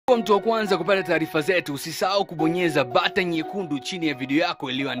Kwa mtu wa kwanza kupata taarifa zetu, usisahau kubonyeza button nyekundu chini ya video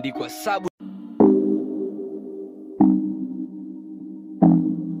yako iliyoandikwa sub.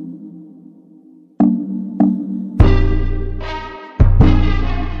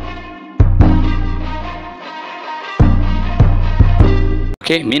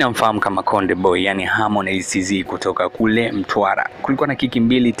 Mimi namfahamu kama Konde Boy, yani Harmonize kutoka kule Mtwara. Kulikuwa na kiki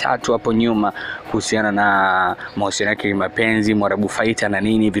 2-3 hapo nyuma kuhusiana na mahusiano yake ya mapenzi, Mwarabu Fighter na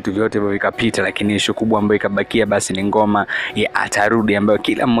nini, vitu vyote hivyo vikapita, lakini issue kubwa ambayo ikabakia basi ni ngoma ya Atarudi ambayo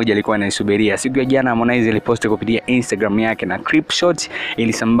kila mmoja alikuwa anasubiria. Siku ya jana Harmonize aliposti kupitia Instagram yake na clip shot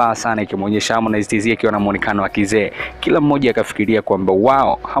ilisambaa sana ikimuonyesha Harmonize akiwa na muonekano wa kizee. Kila mmoja akafikiria kwamba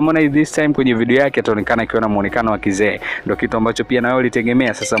wow, Harmonize this time kwenye video yake ataonekana akiwa na muonekano wa kizee. Ndio kitu ambacho pia nawe ulitegemea.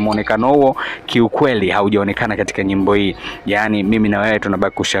 Sasa muonekano huo kiukweli haujaonekana katika nyimbo hii. Yaani mimi na wewe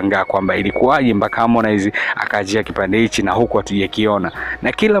tunabaki kushangaa kwamba ilikuwaje mpaka Harmonize akaajia kipande hichi na huko hatujakiona.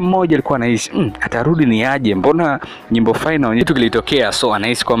 Na kila mmoja alikuwa anahisi Atarudi ni aje, mbona nyimbo final kitu kilitokea. So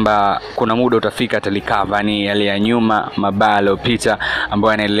anahisi kwamba kuna muda utafika atalikava, yani yale ya nyuma mabaya yaliyopita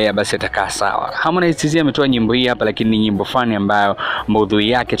ambayo yanaendelea basi atakaa sawa. Harmonize ametoa nyimbo hii hapa, lakini ni nyimbo fani ambayo maudhui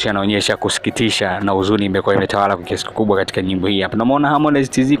yake tu yanaonyesha kusikitisha na huzuni imekuwa imetawala kwa kiasi kikubwa katika nyimbo hii hapa. Namuona Harmonize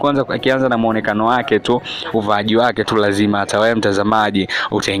kwanza akianza na muonekano wake tu, uvaaji wake tu, lazima hata wewe mtazamaji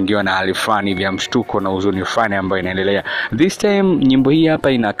utaingiwa na hali fulani vya mshtuko na huzuni fulani ambayo inaendelea. This time nyimbo hii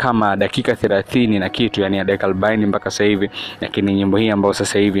hapa ina kama dakika 30 na kitu, yani dakika 40 mpaka sasa hivi, lakini nyimbo hii ambayo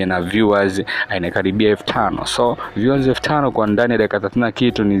sasa hivi ina viewers inakaribia 5000. So viewers 5000 kwa ndani ya dakika 30 na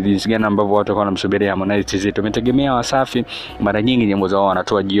kitu, ni jinsi gani ambavyo watu wanamsubiria Harmonize. Tumetegemea Wasafi mara nyingi nyimbo zao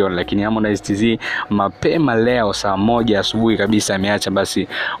wanatoa jioni, lakini Harmonize mapema leo saa 1 asubuhi kabisa ameacha basi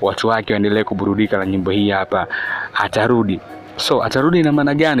watu wake waendelee kuburudika na nyimbo hii hapa Atarudi. So Atarudi ina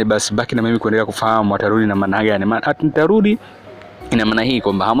maana gani? Basi baki na mimi kuendelea kufahamu Atarudi ina maana gani. Atarudi ina maana hii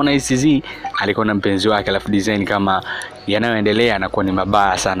kwamba Harmonize alikuwa na mpenzi wake, alafu design kama yanayoendelea anakuwa ni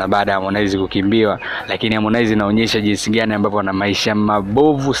mabaya sana baada ya Harmonize kukimbiwa, lakini Harmonize inaonyesha jinsi gani ambavyo ana maisha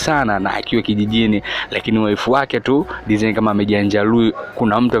mabovu sana na akiwa kijijini, lakini wife wake tu design kama amejanjalua,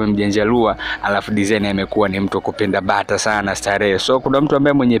 kuna mtu amemjanjalua, alafu design amekuwa ni mtu kupenda bata sana starehe. So kuna mtu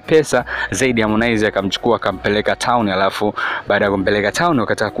ambaye mwenye pesa zaidi Harmonize akamchukua akampeleka town, alafu baada ya kumpeleka town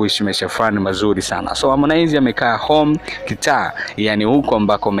wakataka kuishi maisha fulani mazuri sana. So Harmonize amekaa home kitaa, yani huko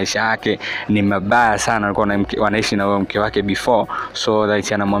ambako maisha yake ni mabaya sana, alikuwa wanaishi na mke wake before. So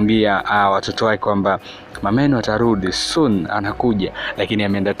that anamwambia watoto wake kwamba mameno atarudi soon, anakuja, lakini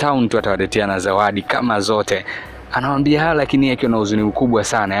ameenda town tu atawaletea na zawadi kama zote. Anamwambia lakini akiwa na huzuni mkubwa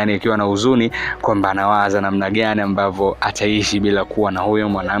sana, yani akiwa na huzuni kwamba anawaza namna gani ambavyo ataishi bila kuwa na huyo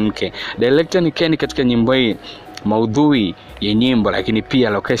mwanamke. Director ni Ken katika nyimbo hii. Maudhui ya nyimbo lakini pia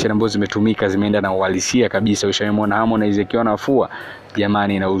location ambazo zimetumika zimeenda na uhalisia kabisa. Ushaimwona Harmonize akiwa anafua,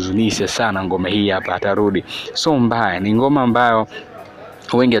 jamani inahuzunisha sana ngoma hii hapa Atarudi. So mbaya, ni ngoma ambayo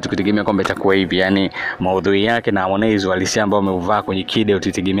wengi hatukutegemea kwamba itakuwa hivi, yani maudhui yake na Harmonize walisia ambao wameuvaa kwenye kide,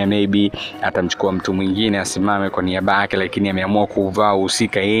 utitegemea maybe atamchukua mtu mwingine asimame kwa niaba yake, lakini ameamua kuvaa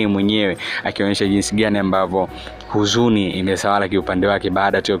uhusika yeye mwenyewe, akionyesha jinsi gani ambavyo huzuni imesawala kiupande wake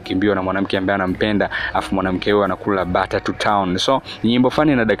baada ya kukimbiwa na mwanamke ambaye anampenda, afu mwanamke huyo anakula bata to town. So nyimbo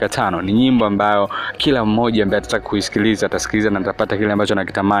fani na dakika 5, ni nyimbo ambayo kila mmoja ambaye atataka kuisikiliza atasikiliza na atapata kile ambacho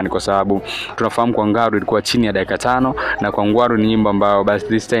anakitamani, kwa sababu tunafahamu kwa Ngwaru ilikuwa chini ya dakika 5, na kwa Ngwaru ni nyimbo ambayo basi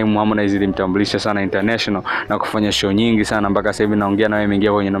this time Harmonize ilimtambulisha sana international na kufanya show nyingi sana mpaka sasa hivi naongea na wewe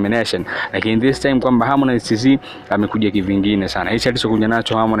imeingia kwenye nomination. Lakini this time kwamba Harmonize amekuja kivingine sana. Hicho alichokuja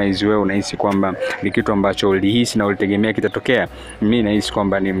nacho Harmonize, wewe unahisi kwamba ni kitu ambacho ulihisi na ulitegemea kitatokea? Mimi nahisi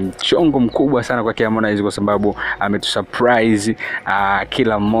kwamba ni mchongo mkubwa sana kwa Harmonize, kwa sababu ametusurprise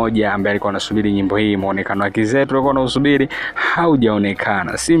kila mmoja ambaye alikuwa anasubiri nyimbo hii. Muonekano wake zetu tulikuwa tunasubiri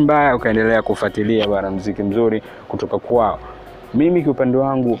haujaonekana. Si mbaya ukaendelea kufuatilia bwana muziki mzuri kutoka kwao. Mimi kwa upande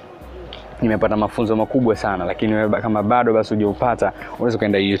wangu nimepata mafunzo makubwa sana, lakini wewe kama bado basi hujaupata, unaweza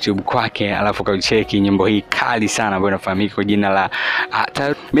kaenda YouTube kwake alafu kaucheki nyimbo hii kali sana ambayo inafahamika kwa jina la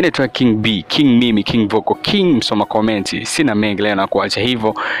mimi naitwa King B, King Mimi, King Vocal, King msoma comment. Sina mengi leo na kuacha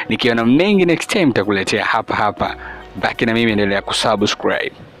hivyo, nikiona mengi next time nitakuletea hapa hapa. Baki na mimi, endelea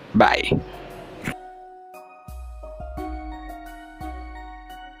kusubscribe. Bye.